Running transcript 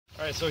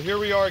All right, so here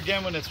we are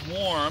again when it's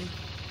warm.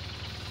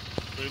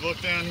 We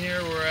look down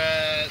here, we're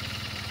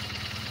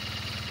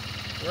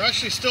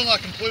actually still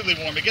not completely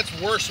warm. It gets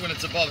worse when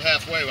it's above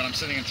halfway when I'm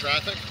sitting in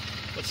traffic.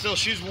 But still,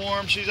 she's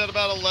warm. She's at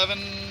about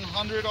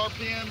 1100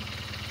 RPM,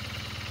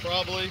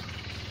 probably.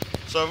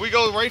 So if we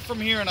go right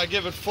from here and I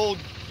give it full,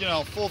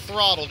 full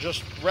throttle,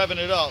 just revving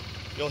it up,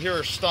 you'll hear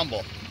her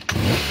stumble.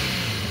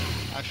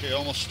 Actually, I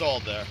almost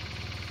stalled there.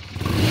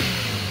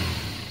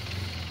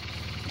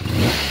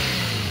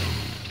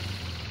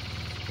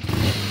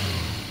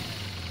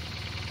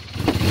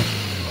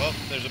 Oh,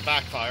 there's a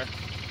backfire.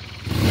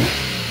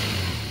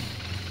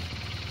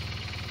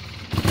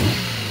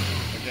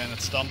 Again, it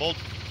stumbled.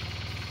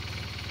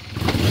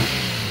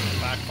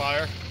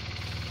 Backfire.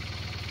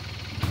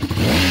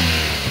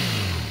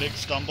 Big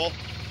stumble.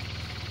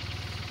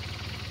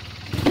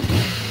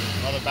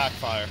 Another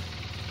backfire.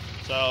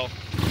 So,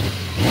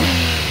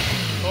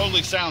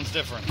 totally sounds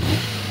different.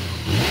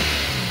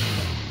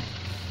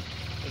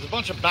 There's a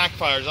bunch of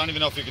backfires. I don't even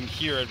know if you can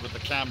hear it with the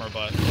camera,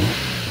 but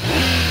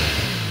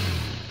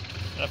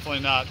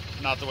definitely not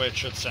the way it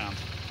should sound.